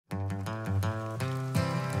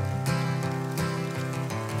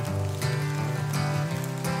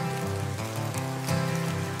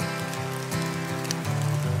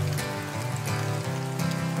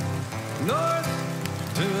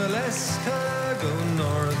North to Alaska, go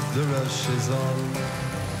north, the rush is on.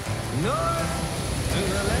 North to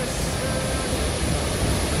Alaska.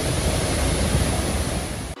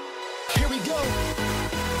 Here we go.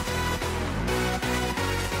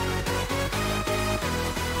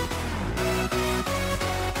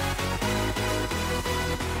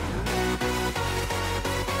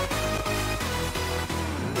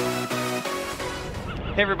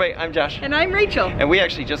 Hey everybody, I'm Josh. And I'm Rachel. And we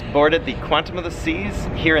actually just boarded the Quantum of the Seas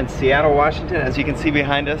here in Seattle, Washington, as you can see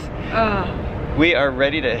behind us. We are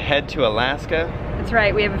ready to head to Alaska. That's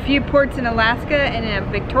right, we have a few ports in Alaska and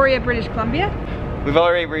in Victoria, British Columbia. We've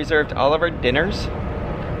already reserved all of our dinners.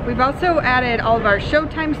 We've also added all of our show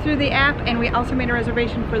times through the app, and we also made a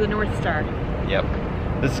reservation for the North Star. Yep,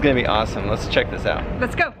 this is gonna be awesome. Let's check this out.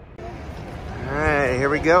 Let's go. All right, here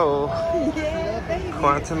we go. Yeah, baby.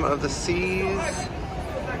 Quantum of the Seas.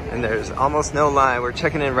 And there's almost no line. We're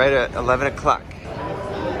checking in right at 11 o'clock.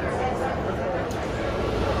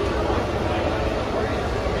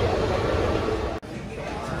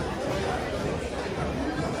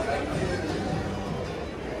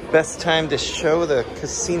 Best time to show the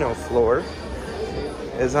casino floor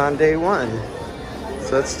is on day one.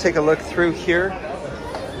 So let's take a look through here.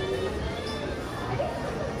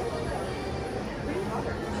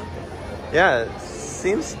 Yeah, it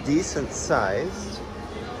seems decent sized.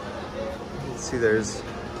 See, there's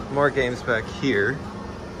more games back here.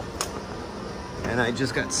 And I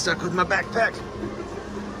just got stuck with my backpack.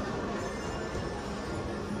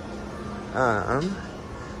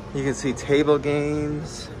 You can see table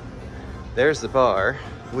games. There's the bar.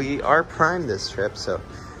 We are primed this trip, so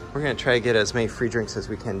we're gonna try to get as many free drinks as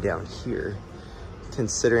we can down here,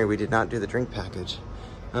 considering we did not do the drink package.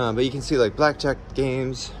 But you can see like blackjack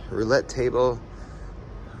games, roulette table.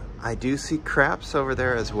 I do see craps over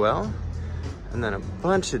there as well. And then a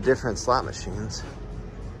bunch of different slot machines.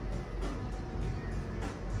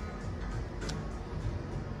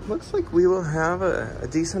 Looks like we will have a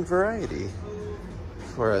decent variety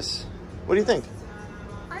for us. What do you think?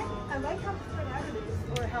 I like how spread out it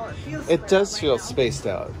is, or how it feels. It does feel spaced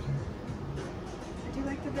out. I do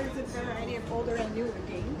like that there's a variety of older and newer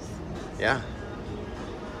games. Yeah.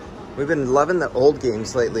 We've been loving the old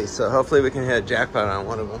games lately, so hopefully we can hit a jackpot on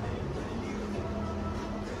one of them.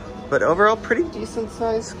 But overall, pretty decent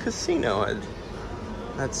sized casino,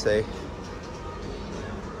 I'd say.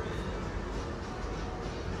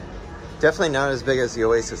 Definitely not as big as the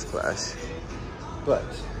Oasis class, but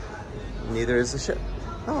neither is the ship.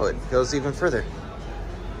 Oh, it goes even further.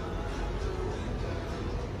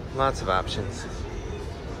 Lots of options.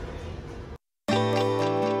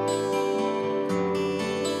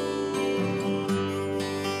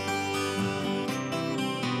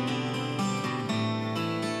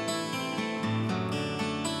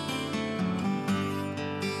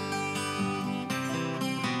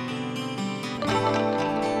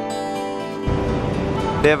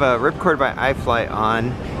 They have a ripcord by iFly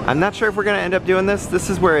on. I'm not sure if we're gonna end up doing this. This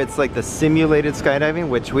is where it's like the simulated skydiving,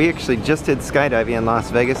 which we actually just did skydiving in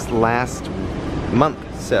Las Vegas last month,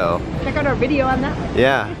 so. Check out our video on that one.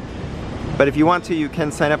 Yeah, but if you want to, you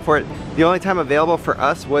can sign up for it. The only time available for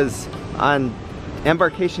us was on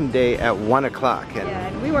embarkation day at 1 o'clock. Yeah,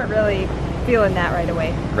 and we weren't really feeling that right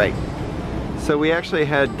away. Right. So we actually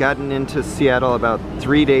had gotten into Seattle about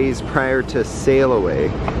 3 days prior to sail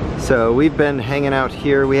away. So we've been hanging out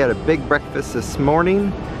here. We had a big breakfast this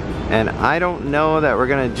morning, and I don't know that we're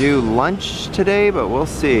gonna do lunch today, but we'll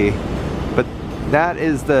see. But that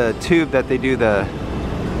is the tube that they do the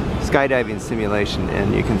skydiving simulation,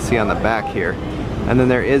 and you can see on the back here. And then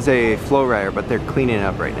there is a flow rider, but they're cleaning it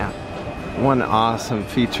up right now. One awesome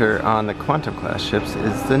feature on the Quantum class ships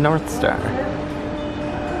is the North Star.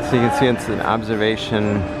 So you can see it's an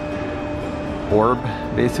observation orb,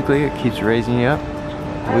 basically. It keeps raising you up.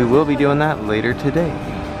 We will be doing that later today.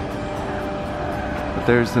 But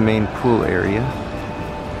there's the main pool area.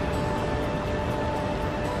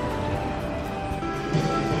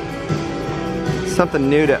 Something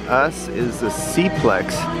new to us is the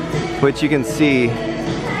Seaplex, which you can see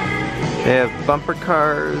they have bumper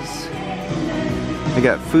cars. They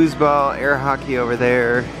got foosball, air hockey over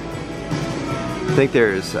there. I think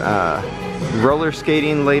there's roller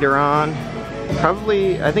skating later on.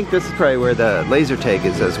 Probably, I think this is probably where the laser tag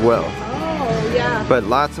is as well. Oh, yeah. But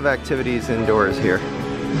lots of activities indoors here.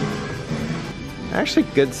 Actually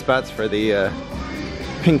good spots for the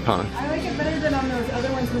ping pong. I like it better than on those other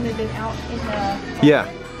ones when they've been out in the... Yeah,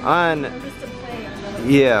 on...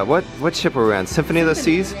 Yeah, what ship were we on? Symphony of the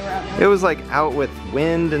Seas? It was like out with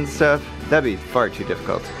wind and stuff. That'd be far too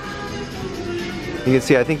difficult. You can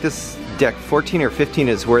see, I think this deck 14 or 15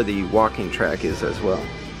 is where the walking track is as well.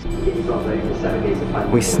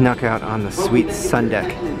 We snuck out on the sweet sun deck.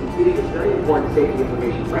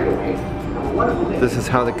 This is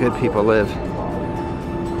how the good people live.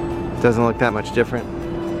 Doesn't look that much different.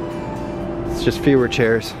 It's just fewer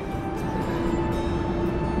chairs.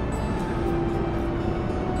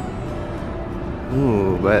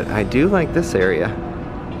 Ooh, but I do like this area.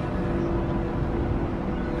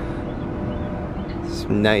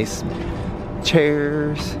 Some nice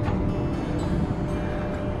chairs.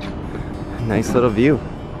 Nice little view.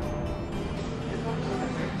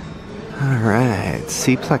 Alright,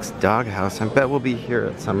 Cplex Doghouse. I bet we'll be here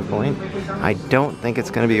at some point. I don't think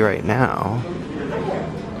it's going to be right now.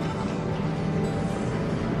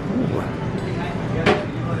 Ooh.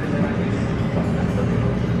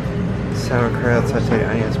 Sauerkraut, sauteed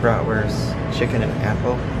onions, bratwurst, chicken and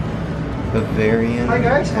apple, Bavarian. Hi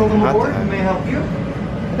guys, welcome aboard. May I help you?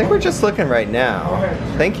 I think we're just looking right now.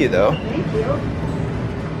 Thank you though. Thank you.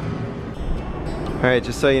 Alright,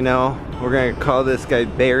 just so you know, we're going to call this guy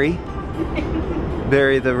Barry.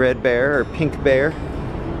 Barry the red bear, or pink bear.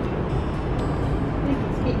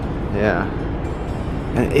 Yeah.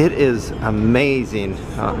 And it is amazing.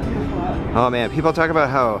 Oh man, people talk about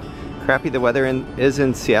how crappy the weather is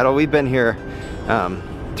in Seattle. We've been here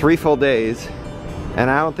 3 full days, and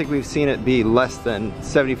I don't think we've seen it be less than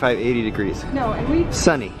 75, 80 degrees. No, and we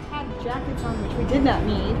sunny. Had jackets on, which we did not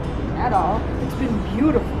need at all. It's been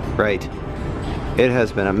beautiful. Right. It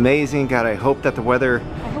has been amazing. God, I hope that the weather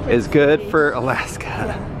is good for Alaska.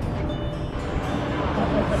 Yeah.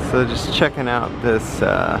 So just checking out this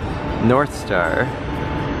North Star.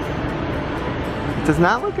 It does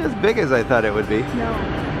not look as big as I thought it would be. No.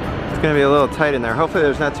 It's gonna be a little tight in there. Hopefully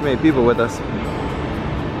there's not too many people with us.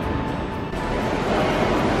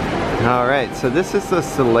 All right, so this is the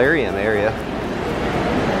solarium area,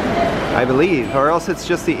 I believe, or else it's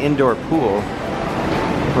just the indoor pool.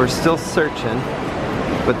 We're still searching,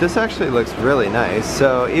 but this actually looks really nice.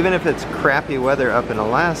 So even if it's crappy weather up in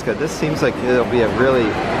Alaska, this seems like it'll be a really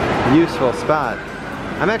useful spot.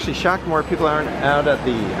 I'm actually shocked more people aren't out at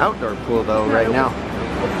the outdoor pool though right now.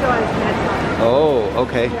 Oh,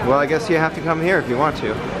 okay. Well, I guess you have to come here if you want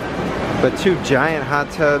to. But 2 giant hot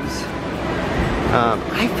tubs.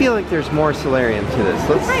 I feel like there's more solarium to this.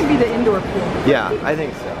 This might be the indoor pool. Yeah, I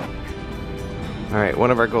think so. All right,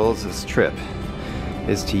 one of our goals this trip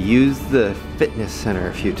is to use the fitness center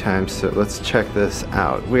a few times, so let's check this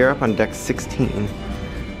out. We're up on deck 16.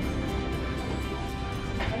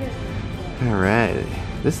 All right,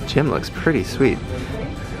 this gym looks pretty sweet.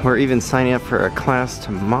 We're even signing up for a class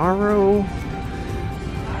tomorrow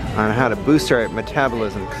on how to boost our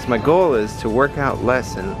metabolism, because my goal is to work out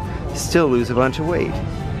less and still lose a bunch of weight.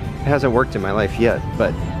 It hasn't worked in my life yet,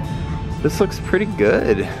 but this looks pretty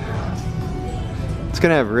good. It's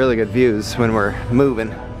gonna have really good views when we're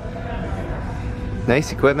moving.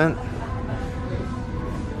 Nice equipment.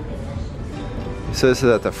 So this is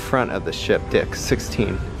at the front of the ship, deck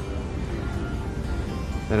 16.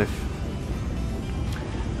 And if,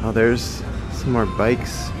 oh, there's some more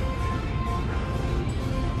bikes.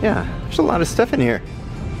 Yeah, there's a lot of stuff in here.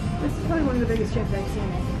 This is probably one of the biggest gyms I've seen,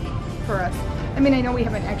 I think, for us. I mean, I know we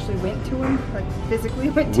haven't actually went to them, like physically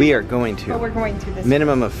went to We are going to. But we're going to this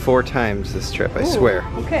minimum of 4 times this trip, I swear.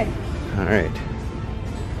 Okay. All right.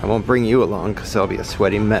 I won't bring you along because I'll be a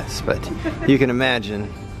sweaty mess, but you can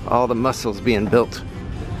imagine all the muscles being built.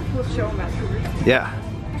 We'll show them afterwards. Yeah.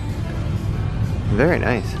 Very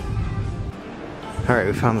nice. All right,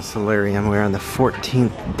 we found the solarium. We're on the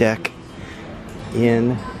 14th deck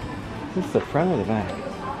in, is this the front or the back?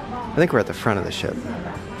 I think we're at the front of the ship.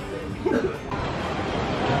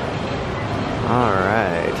 All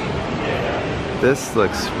right. This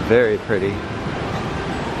looks very pretty.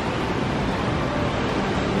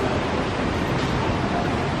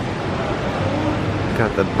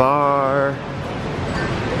 Got the bar.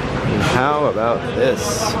 And how about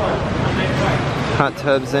this? Hot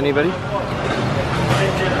tubs, anybody?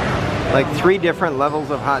 Like 3 different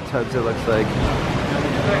levels of hot tubs, it looks like.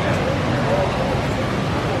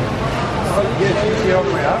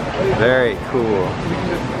 Very cool.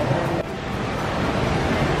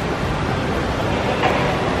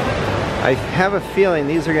 I have a feeling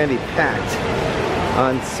these are going to be packed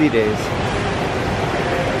on sea days.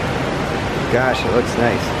 Gosh, it looks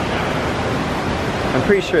nice. I'm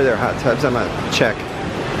pretty sure they're hot tubs. I'm gonna check.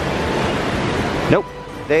 Nope,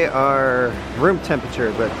 they are room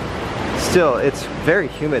temperature, but still, it's very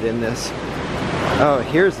humid in this. Oh,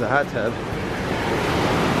 here's the hot tub.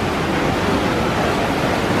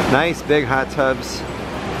 Nice big hot tubs.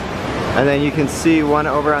 And then you can see one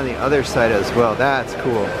over on the other side as well. That's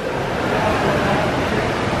cool.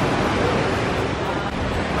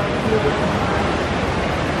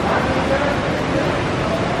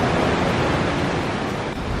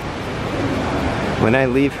 When I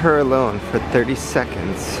leave her alone for 30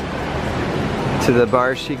 seconds to the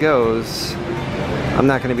bar she goes, I'm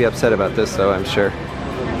not going to be upset about this though, I'm sure.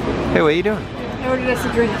 Hey, what are you doing? I ordered us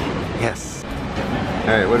a drink. Yes.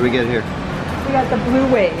 Alright, what do we get here? We got the Blue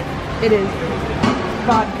Wave. It is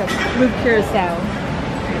vodka, blue curacao,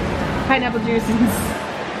 pineapple juice,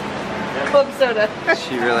 and club soda.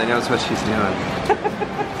 She really knows what she's doing.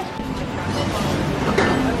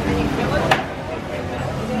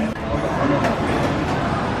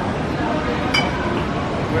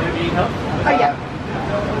 Oh yeah.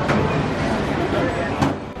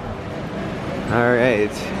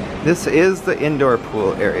 Alright, this is the indoor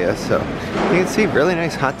pool area, so you can see really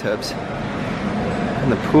nice hot tubs.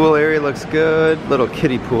 And the pool area looks good. Little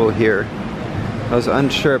kiddie pool here. I was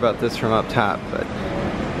unsure about this from up top, but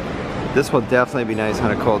this will definitely be nice on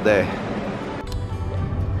a cold day.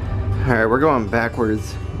 Alright, we're going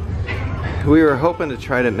backwards. We were hoping to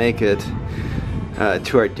try to make it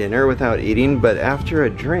to our dinner without eating, but after a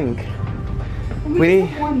drink, we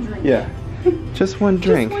just one drink. Yeah, just one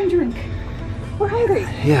drink. Just one drink. We're hungry.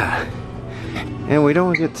 Yeah, and we don't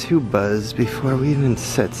want to get too buzzed before we even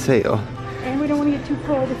set sail. And we don't want to get too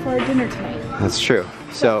cold before our dinner tonight. That's true.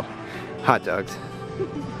 So, hot dogs.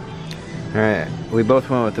 Alright, we both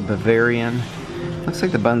went with the Bavarian. Looks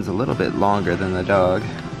like the bun's a little bit longer than the dog.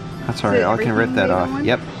 That's alright, I can rip that off. One?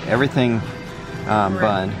 Yep, everything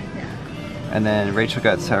bun. Yeah. And then Rachel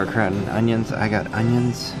got sauerkraut and onions. I got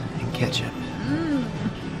onions and ketchup.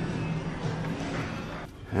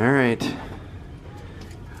 Alright.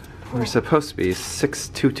 We're supposed to be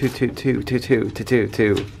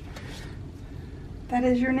 622222222. That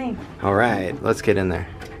is your name. Alright, let's get in there.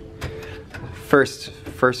 First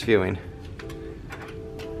viewing.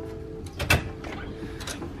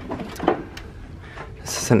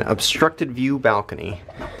 This is an obstructed view balcony.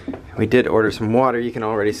 We did order some water, you can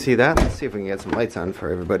already see that. Let's see if we can get some lights on for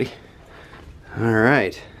everybody.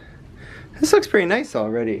 Alright. This looks pretty nice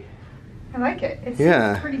already. I like it. It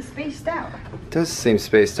Yeah. seems pretty spaced out. It does seem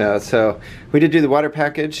spaced out. So we did do the water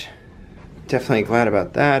package. Definitely glad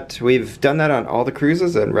about that. We've done that on all the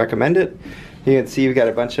cruises and recommend it. You can see you've got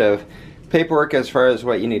a bunch of paperwork as far as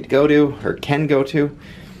what you need to go to or can go to.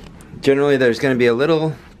 Generally there's going to be a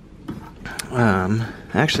little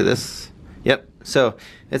actually this, yep, so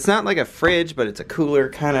it's not like a fridge, but it's a cooler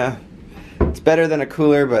kind of. It's better than a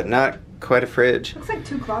cooler, but not quite a fridge. Looks like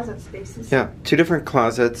 2 closet spaces. Yeah, 2 different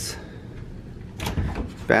closets.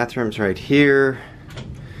 Bathrooms right here.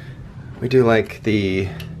 We do like the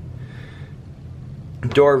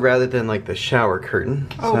door rather than like the shower curtain,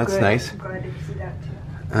 so that's good. nice. I'm glad to see that too.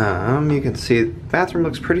 You can see the bathroom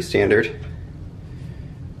looks pretty standard.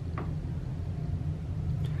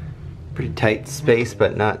 Pretty tight space,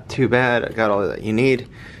 but not too bad. I got all that you need.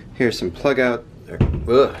 Here's some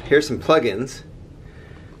here's some plugins.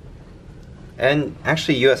 And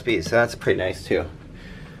actually USB, so that's pretty nice too.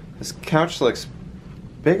 This couch looks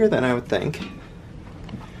bigger than I would think.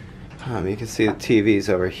 You can see the TVs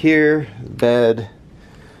over here, bed.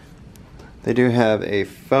 They do have a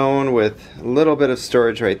phone with a little bit of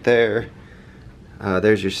storage right there.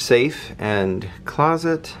 There's your safe and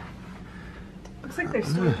closet. Looks like there's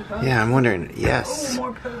storage above. Yeah, I'm wondering, yes. Oh,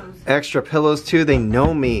 more pillows. Extra pillows too, they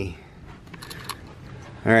know me.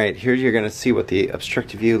 Alright, here you're gonna see what the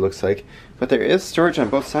obstructed view looks like. But there is storage on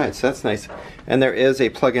both sides, so that's nice. And there is a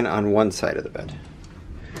plug-in on one side of the bed.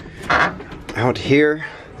 Out here,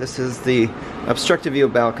 this is the obstructed view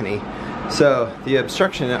balcony. So the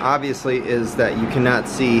obstruction obviously is that you cannot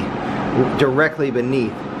see directly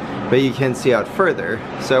beneath, but you can see out further.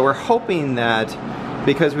 So we're hoping that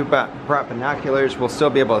because we brought binoculars, we'll still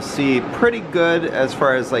be able to see pretty good as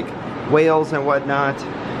far as like whales and whatnot.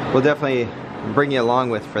 We'll definitely bring you along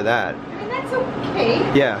with for that. I mean, that's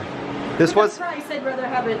okay. Yeah. This was. Price, I'd rather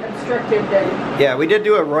have it obstructed than. Yeah, we did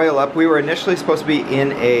do a royal up. We were initially supposed to be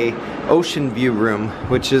in a ocean view room,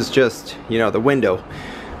 which is just, you know, the window.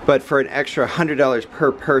 But for an extra $100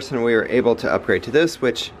 per person, we were able to upgrade to this,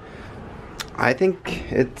 which I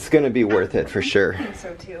think it's going to be worth it for sure. I think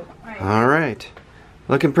so too. All right,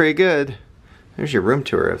 looking pretty good. There's your room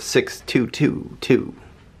tour of 6222.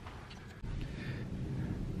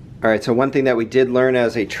 Alright, so one thing that we did learn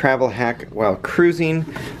as a travel hack while cruising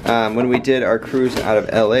when we did our cruise out of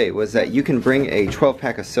LA was that you can bring a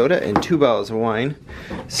 12-pack of soda and 2 bottles of wine.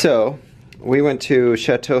 So we went to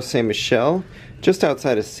Chateau Saint Michel just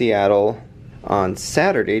outside of Seattle on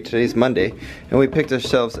Saturday. Today's Monday, and we picked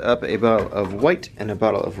ourselves up a bottle of white and a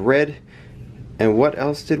bottle of red, And what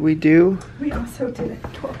else did we do? We also did a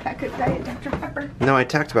 12-pack of Diet Dr. Pepper. No, I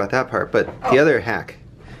talked about that part, but the other hack.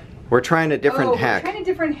 We're trying a different hack. We're trying a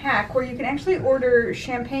different hack where you can actually order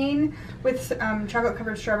champagne with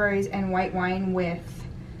chocolate-covered strawberries and white wine with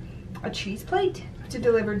a cheese plate to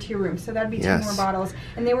delivered to your room. So that'd be 2 more bottles,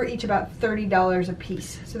 and they were each about $30 a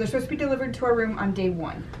piece. So they're supposed to be delivered to our room on day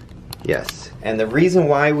 1. Yes, and the reason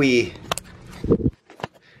why we're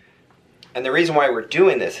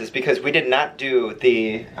doing this is because we did not do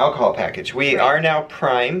the alcohol package. We are now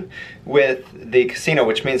prime with the casino,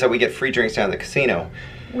 which means that we get free drinks down at the casino.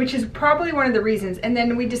 Which is probably one of the reasons. And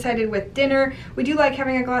then we decided with dinner, we do like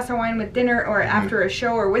having a glass of wine with dinner or after a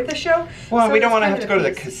show or with a show. Well, so we don't want to have to go to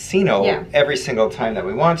the casino every single time that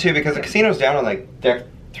we want to, because the casino's down on like deck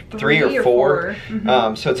 3 or 4.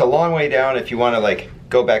 So it's a long way down if you want to like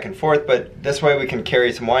go back and forth, but this way we can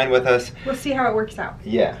carry some wine with us. We'll see how it works out.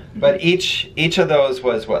 Yeah, but each of those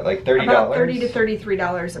was what, like $30? About $30 to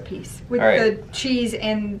 $33 a piece with the cheese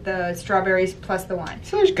and the strawberries plus the wine.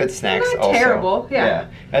 So there's good snacks not also. Terrible, yeah.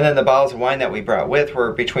 And then the bottles of wine that we brought with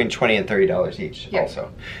were between $20 and $30 each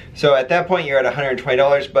also. So at that point you're at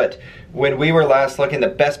 $120, but when we were last looking, the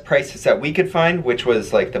best prices that we could find, which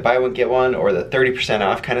was like the buy one get one or the 30%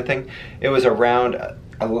 off kind of thing, it was around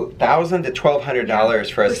 $1,000 to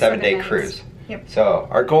 $1,200 for a 7-day cruise. So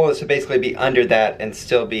our goal is to basically be under that and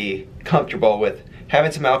still be comfortable with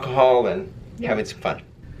having some alcohol and having some fun.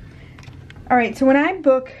 All right, so when I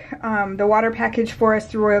book the water package for us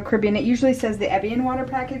through Royal Caribbean, it usually says the Evian water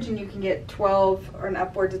package, and you can get 12 or an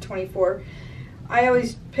upwards of 24. I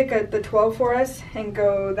always pick the 12 for us and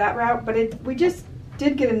go that route, but we just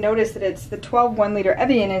did get a notice that it's the 12 1-liter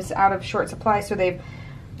Evian is out of short supply, so they've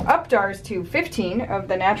upped ours to 15 of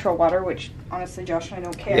the natural water, which honestly, Josh and I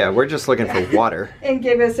don't care. Yeah, we're just looking for water. And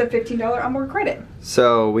gave us a $15 onboard credit.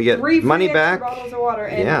 So we get 3 money back. Bottles of water.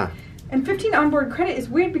 And, and 15 onboard credit is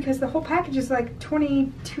weird because the whole package is like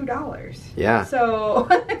 $22. Yeah. So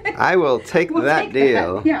I will take that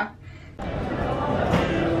deal. That. Yeah.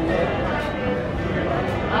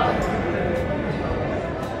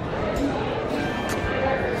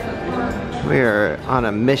 We are on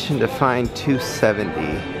a mission to find 270,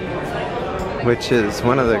 which is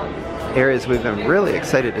one of the areas we've been really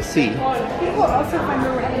excited to see. People also find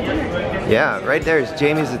where we're having dinner today. Yeah, right there is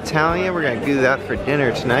Jamie's Italia. We're going to do that for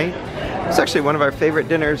dinner tonight. It's actually one of our favorite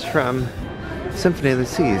dinners from Symphony of the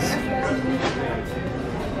Seas.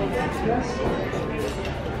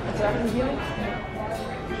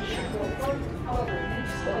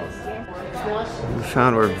 We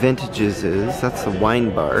found where Vintages is. That's the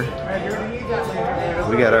wine bar.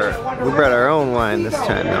 We brought our own wine this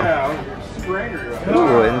time though.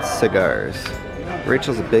 Ooh, and cigars.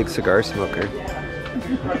 Rachel's a big cigar smoker.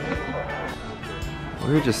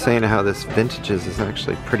 We were just saying how this Vintages is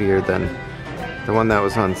actually prettier than the one that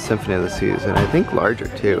was on Symphony of the Seas, and I think larger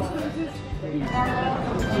too.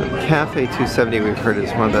 So Cafe 270 we've heard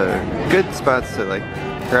is one of the good spots to like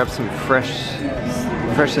grab some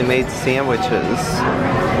freshly made sandwiches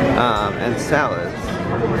and salads.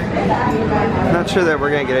 Not sure that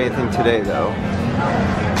we're gonna get anything today though.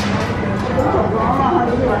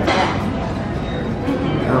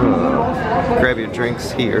 Grab your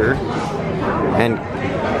drinks here and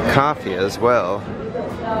coffee as well.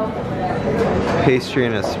 Pastry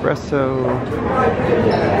and espresso.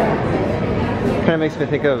 Kind of makes me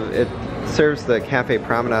think of, it serves the Cafe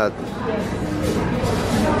Promenade.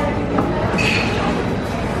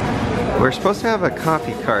 We're supposed to have a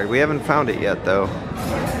coffee card. We haven't found it yet though.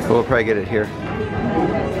 But we'll probably get it here.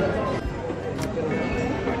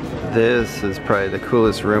 This is probably the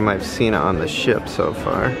coolest room I've seen on the ship so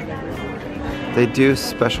far. They do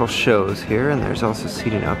special shows here, and there's also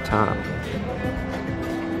seating up top.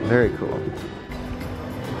 Very cool.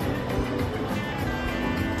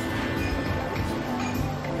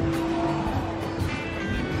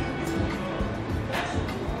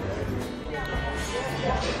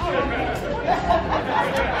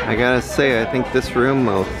 I gotta say, I think this room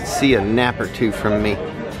will see a nap or two from me.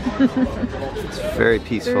 It's very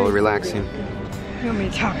peaceful, relaxing. You want me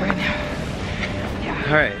to talk right now? Yeah.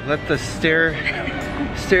 Alright, let the stair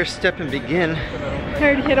stepping begin. I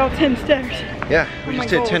already hit all 10 stairs. Yeah, we just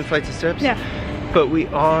did 10 flights of steps. Yeah. But we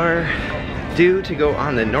are due to go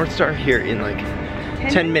on the North Star here in like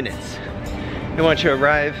 10 minutes. I want you to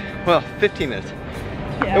arrive, well, 15 minutes.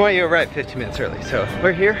 Yeah. I want you to arrive 15 minutes early. So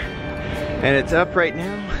we're here, and it's up right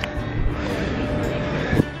now.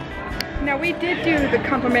 Now we did do the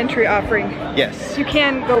complimentary offering. Yes. You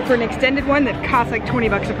can go for an extended one that costs like 20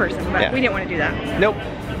 bucks a person, but we didn't want to do that. Nope.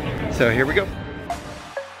 So here we go.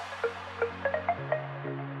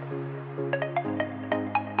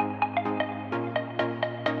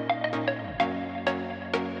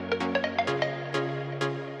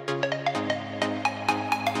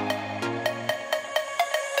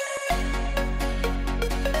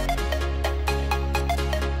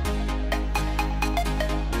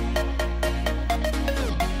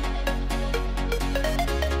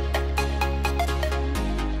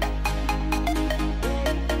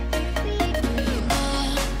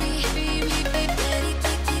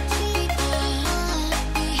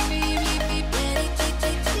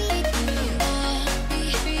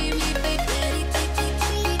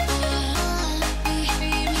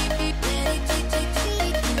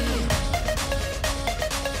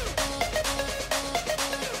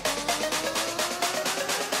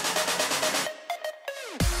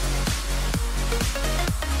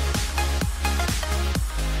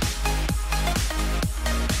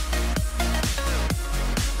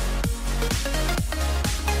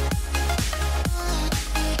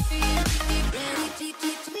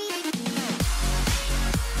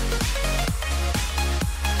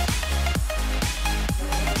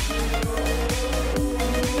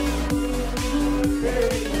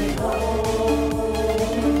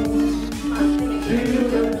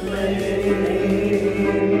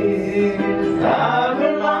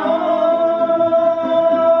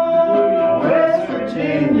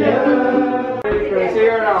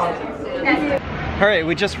 All right,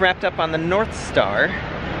 we just wrapped up on the North Star.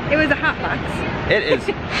 It was a hot box. It is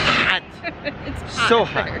hot. It's hot. So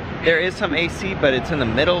hot. There is some AC, but it's in the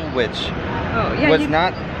middle, which was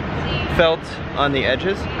not felt on the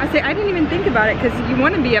edges. I didn't even think about it because you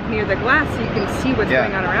want to be up near the glass so you can see what's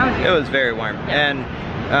going on around you. It was very warm. And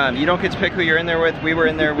you don't get to pick who you're in there with. We were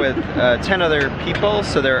in there with 10 other people,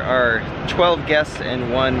 so there are 12 guests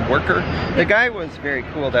and 1 worker. The guy was very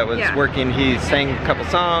cool that was working. He sang a couple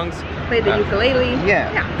songs. Played the ukulele.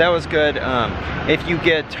 Yeah, that was good. If you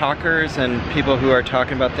get talkers and people who are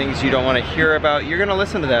talking about things you don't want to hear about, you're going to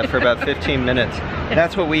listen to that for about 15 minutes.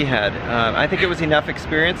 That's what we had. I think it was enough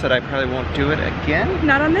experience that I probably won't do it again.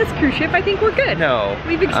 Not on this cruise ship. I think we're good. No.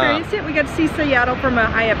 We've experienced it. We got to see Seattle from a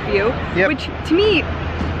high up view, which to me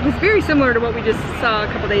was very similar to what we just saw a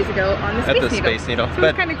couple days ago on the Space Needle. So it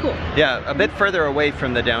was kind of cool. Yeah, a bit further away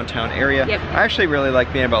from the downtown area. Yep. I actually really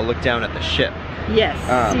like being able to look down at the ship. Yes,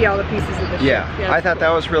 see all the pieces of the ship. Yeah, I thought that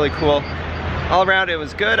was really cool. All around it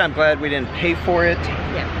was good. I'm glad we didn't pay for it.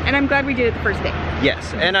 Yeah, and I'm glad we did it the first day.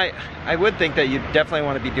 Yes, and I would think that you definitely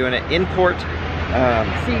want to be doing it in port.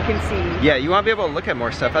 So you can see. Yeah, you want to be able to look at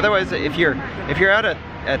more stuff. Otherwise, if you're out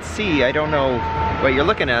at sea, I don't know what you're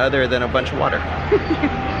looking at other than a bunch of water.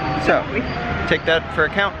 So, take that for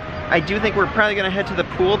account. I do think we're probably going to head to the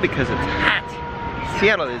pool because it's hot.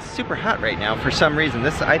 Seattle is super hot right now for some reason.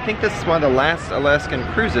 I think this is one of the last Alaskan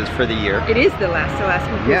cruises for the year. It is the last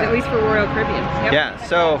Alaskan cruise, at least for Royal Caribbean. Yep. Yeah,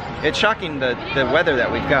 so it's shocking the weather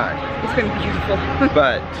that we've got. It's been beautiful.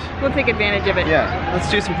 But we'll take advantage of it. Yeah, let's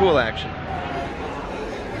do some pool action.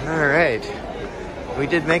 All right, we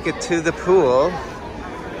did make it to the pool.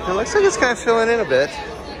 It looks like it's kind of filling in a bit.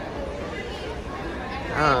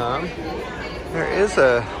 There is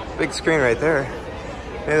a big screen right there.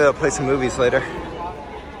 Maybe they'll play some movies later.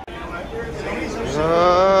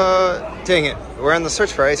 Dang it. We're on the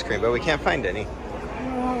search for ice cream, but we can't find any.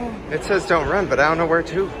 It says don't run, but I don't know where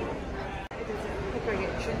to.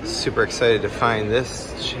 Super excited to find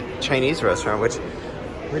this Chinese restaurant, which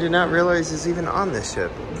we did not realize is even on this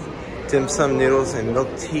ship. Dim sum noodles and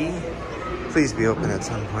milk tea. Please be open at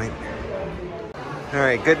some point. All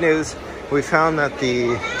right, good news. We found that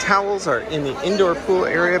the towels are in the indoor pool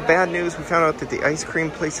area. Bad news, we found out that the ice cream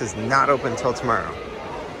place is not open until tomorrow.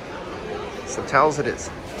 So towels it is.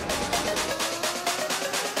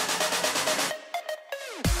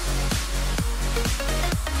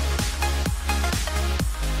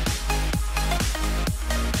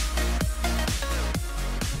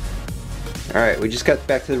 All right, we just got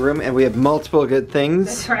back to the room and we have multiple good things.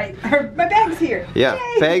 That's right. My bag's here. Yeah,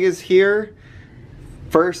 yay! Bag is here.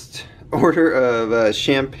 First order of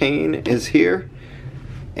champagne is here.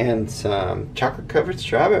 And some chocolate covered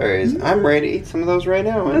strawberries. I'm ready to eat some of those right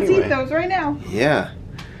now. Let's eat those right now. Yeah.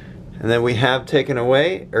 And then we have taken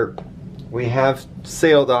away, or we have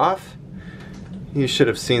sailed off. You should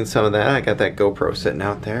have seen some of that. I got that GoPro sitting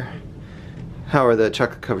out there. How are the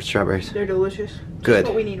chocolate covered strawberries? They're delicious. Good. That's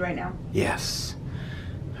what we need right now. Yes.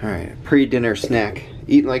 All right, pre-dinner snack.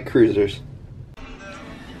 Eating like cruisers.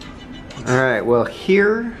 All right, well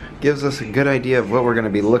here gives us a good idea of what we're going to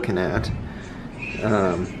be looking at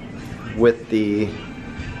with the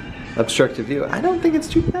obstructive view. I don't think it's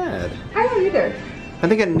too bad. I don't either. I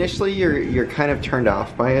think initially you're kind of turned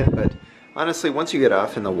off by it, but honestly once you get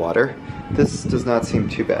off in the water, this does not seem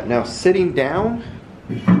too bad. Now sitting down,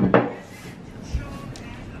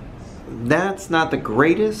 that's not the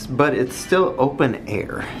greatest, but it's still open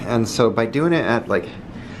air. And so by doing it at like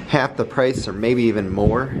half the price or maybe even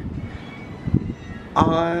more,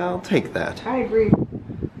 I'll take that. I agree.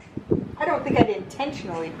 I don't think I'd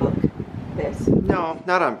intentionally book this. No,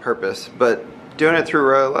 not on purpose, but doing it through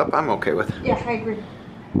Royal Up, I'm okay with. Yeah, I agree.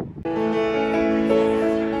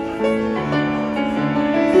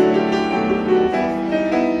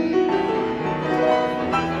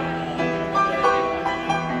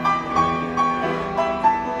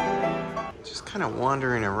 Just kind of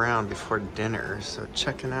wandering around before dinner, so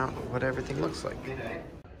checking out what everything looks like.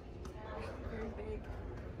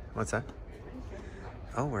 What's that?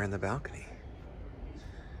 Oh, we're in the balcony.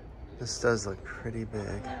 This does look pretty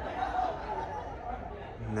big.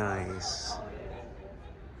 Nice.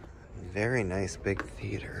 Very nice big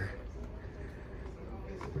theater.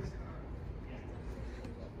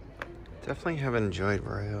 Definitely have enjoyed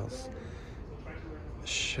Royal's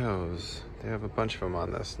shows. They have a bunch of them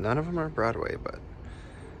on this. None of them are Broadway, but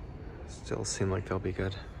still seem like they'll be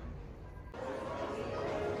good.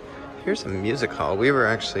 Here's a music hall. We were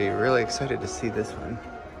actually really excited to see this one.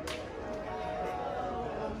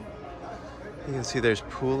 You can see there's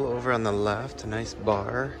pool over on the left, a nice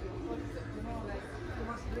bar.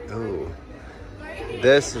 Oh,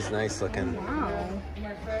 This is nice looking. Wow.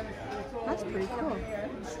 That's pretty cool.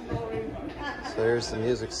 So there's the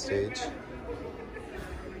music stage.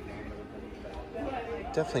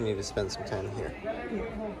 Definitely need to spend some time here.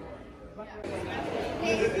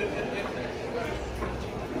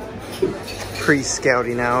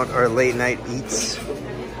 Pre-scouting out our late night eats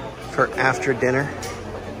for after dinner.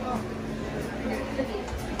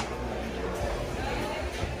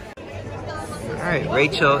 All right,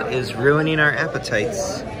 Rachel is ruining our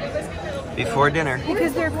appetites before dinner.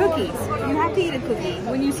 Because they're cookies. You have to eat a cookie.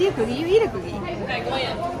 When you see a cookie, you eat a cookie.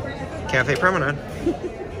 Cafe Promenade.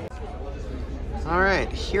 All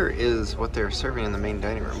right, here is what they're serving in the main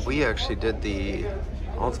dining room. We actually did the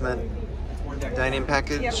ultimate dining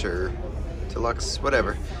package or deluxe,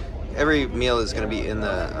 whatever. Every meal is going to be in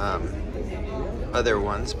the other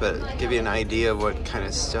ones, but give you an idea of what kind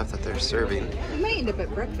of stuff that they're serving. You might end up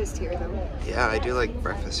at breakfast here, though. Yeah, I do like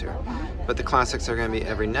breakfast here. But the classics are going to be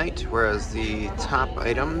every night, whereas the top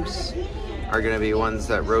items are going to be ones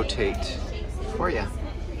that rotate for you.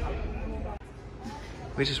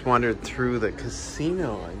 We just wandered through the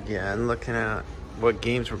casino again, looking at what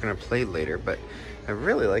games we're going to play later, but I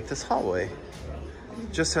really like this hallway.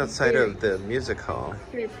 Just outside of the music hall.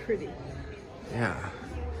 Very pretty. Yeah.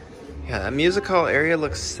 Yeah, that music hall area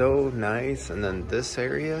looks so nice, and then this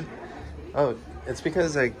area, oh, it's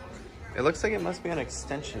because it looks like it must be an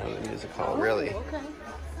extension of the music hall, really. Okay.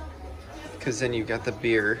 Because then you got the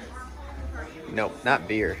beer, nope, not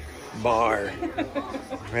beer, bar,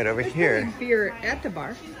 right over here. Beer at the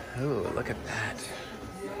bar. Oh, look at that.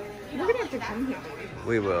 We're gonna have to come here.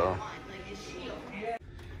 We will.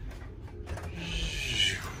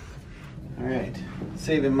 All right,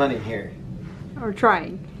 saving money here. Or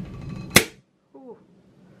trying.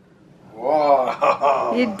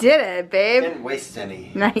 Whoa! You did it, babe. Didn't waste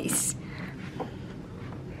any. Nice.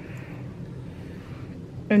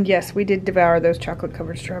 And yes, we did devour those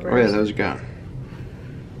chocolate-covered strawberries. Oh yeah, those are gone.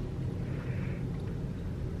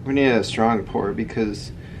 We need a strong pour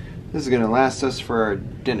because this is going to last us for our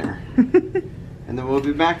dinner. And then we'll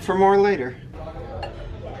be back for more later.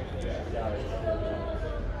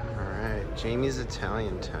 Alright, Jamie's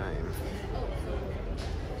Italian time.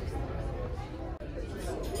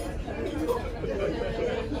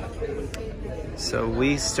 So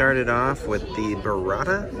we started off with the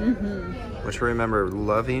burrata, which we remember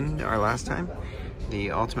loving our last time.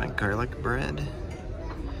 The ultimate garlic bread.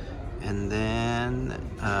 And then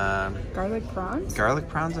garlic prawns? Garlic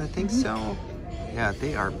prawns, I think so. Yeah,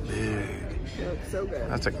 they are big. They look so good.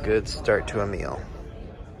 That's a good start to a meal.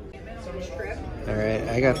 Alright,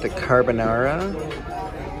 I got the carbonara.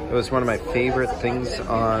 It was one of my favorite things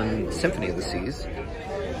on Symphony of the Seas.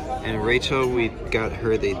 And Rachel, we got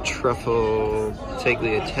her the truffle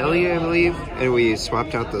tagliatelle, I believe. And we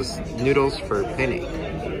swapped out those noodles for penne.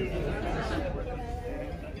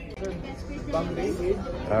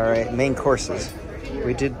 All right, main courses.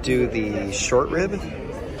 We did do the short rib,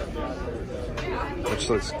 which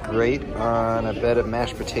looks great on a bed of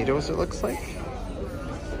mashed potatoes, it looks like.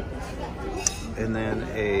 And then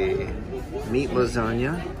a meat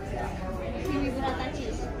lasagna.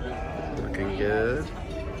 Looking good.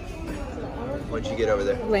 What'd you get over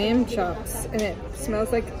there? Lamb chops, and it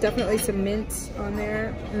smells like definitely some mint on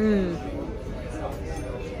there.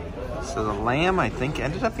 So the lamb, I think,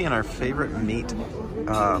 ended up being our favorite meat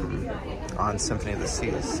on Symphony of the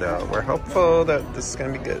Seas. So we're hopeful that this is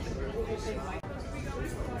gonna be good.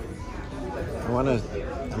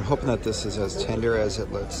 I'm hoping that this is as tender as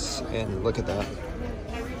it looks, and look at that.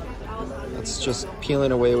 It's just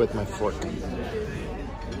peeling away with my fork.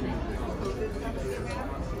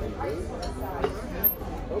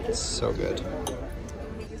 It's so good.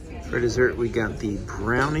 For dessert, we got the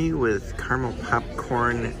brownie with caramel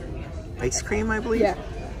popcorn ice cream, I believe. Yeah.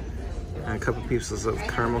 And a couple pieces of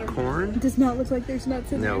caramel corn. It does not look like there's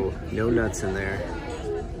nuts in there. No, no nuts in there.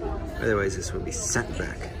 Otherwise, this would be sent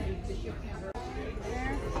back.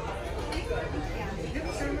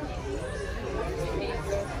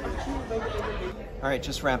 All right,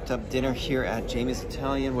 just wrapped up dinner here at Jamie's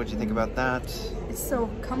Italian. What'd you think about that? It's so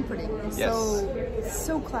comforting. It's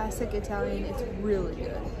so classic Italian. It's really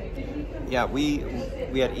good. Yeah, we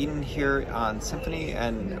had eaten here on Symphony,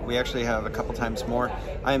 and we actually have a couple times more.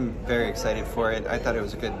 I'm very excited for it. I thought it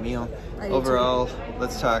was a good meal. Overall,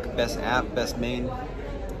 let's talk best app, best main.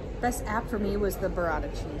 Best app for me was the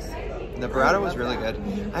burrata cheese. The burrata was really good.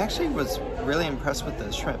 I actually was really impressed with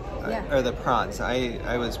the shrimp, or the prawns.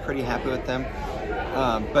 I was pretty happy with them,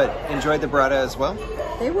 but enjoyed the burrata as well.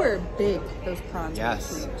 They were big, those prawns.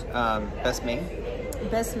 Yes. Best main?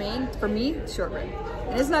 best main for me, short rib.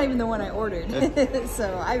 And it's not even the one I ordered.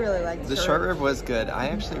 So I really like the short rib was good. I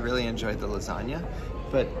actually really enjoyed the lasagna,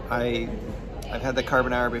 but I've had the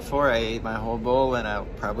carbonara before. I ate my whole bowl, and I'll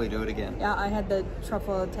probably do it again. Yeah, I had the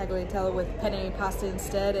truffle tagliatelle with penne pasta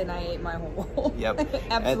instead, and I ate my whole bowl. Yep.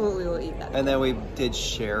 Absolutely will eat that. And then we did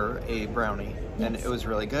share a brownie, and it was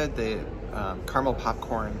really good. The caramel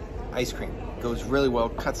popcorn ice cream goes really well,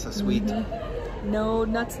 cuts the sweet. No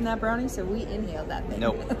nuts in that brownie, so we inhaled that thing.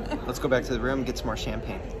 Nope. Let's go back to the room and get some more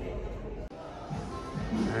champagne.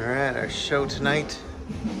 All right, our show tonight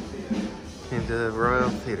came to the Royal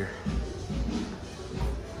Theater.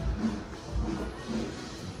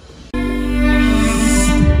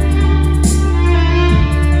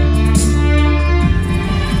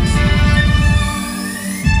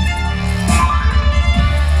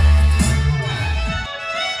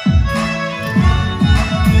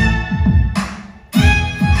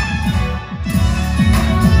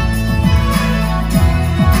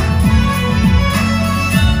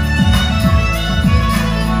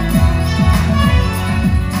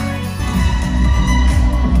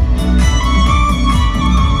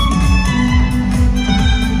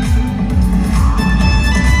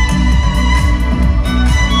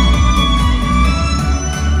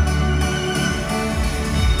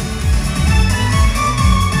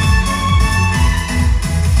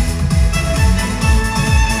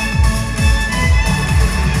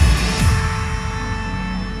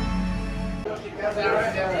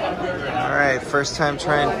 First time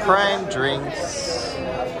trying prime drinks.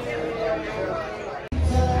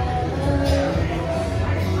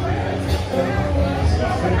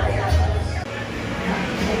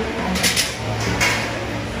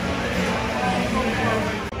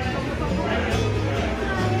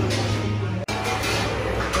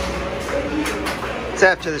 It's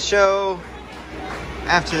after the show,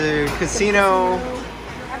 after the casino.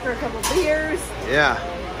 After a couple beers. Yeah,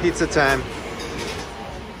 pizza time.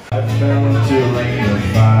 I fell into a ring of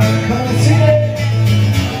fire.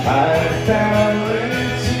 I fell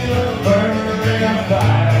into a burning of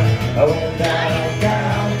fire. I went down,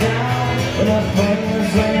 down, down, and the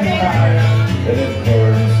flames went higher. And it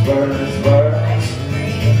burns,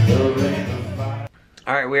 the ring of fire.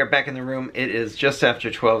 All right, we are back in the room. It is just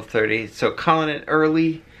after 12:30, so calling it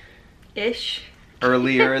early-ish.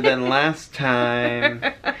 Earlier than last time.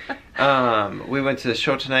 We went to the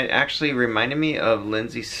show tonight. Actually reminded me of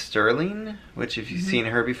Lindsay Sterling, which if you've seen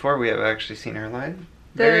her before, we have actually seen her live.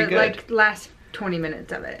 Very good. Like last 20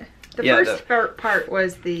 minutes of it. The part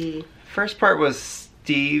was the... First part was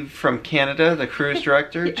Steve from Canada, the cruise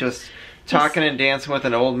director, yeah. Just talking and dancing with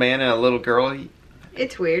an old man and a little girl.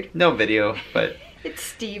 It's weird. No video, but... It's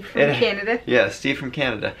Steve from Canada. Yeah, Steve from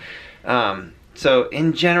Canada. So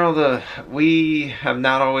in general, we have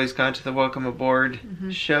not always gone to the Welcome Aboard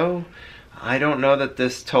show. I don't know that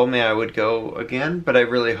this told me I would go again, but I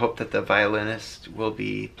really hope that the violinist will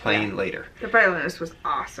be playing later. The violinist was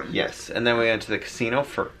awesome. Yes, and then we went to the casino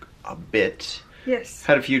for a bit. Yes.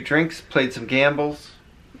 Had a few drinks, played some gambles.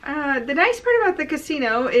 The nice part about the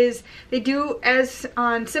casino is they do, as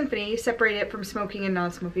on Symphony, separate it from smoking and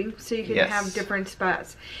non-smoking, so you can have different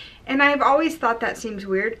spots. And I've always thought that seems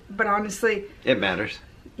weird, but honestly... It matters.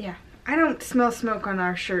 Yeah. I don't smell smoke on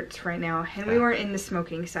our shirts right now, and we weren't in the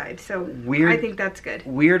smoking side, so I think that's good.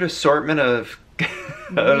 Weird assortment of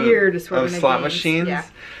slot machines. Yeah.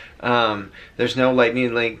 There's no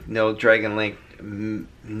Lightning Link, no Dragon Link,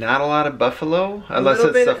 not a lot of Buffalo, unless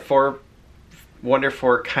it's the Wonder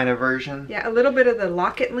 4 kind of version. Yeah, a little bit of the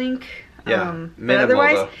Locket Link. Yeah, but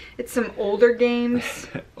otherwise, it's some older games.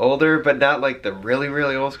 Older, but not like the really,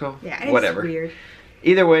 really old school. Yeah, it's whatever. Weird.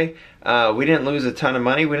 Either way, we didn't lose a ton of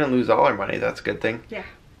money. We didn't lose all our money. That's a good thing. Yeah.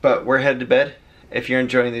 But we're headed to bed. If you're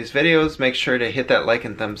enjoying these videos, make sure to hit that like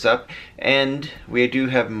and thumbs up. And we do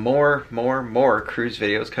have more cruise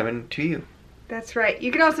videos coming to you. That's right.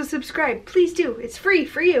 You can also subscribe. Please do. It's free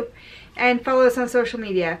for you. And follow us on social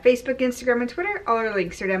media. Facebook, Instagram, and Twitter. All our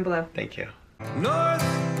links are down below. Thank you.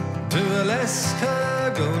 North to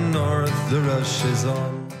Alaska, go north, the rush is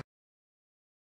on.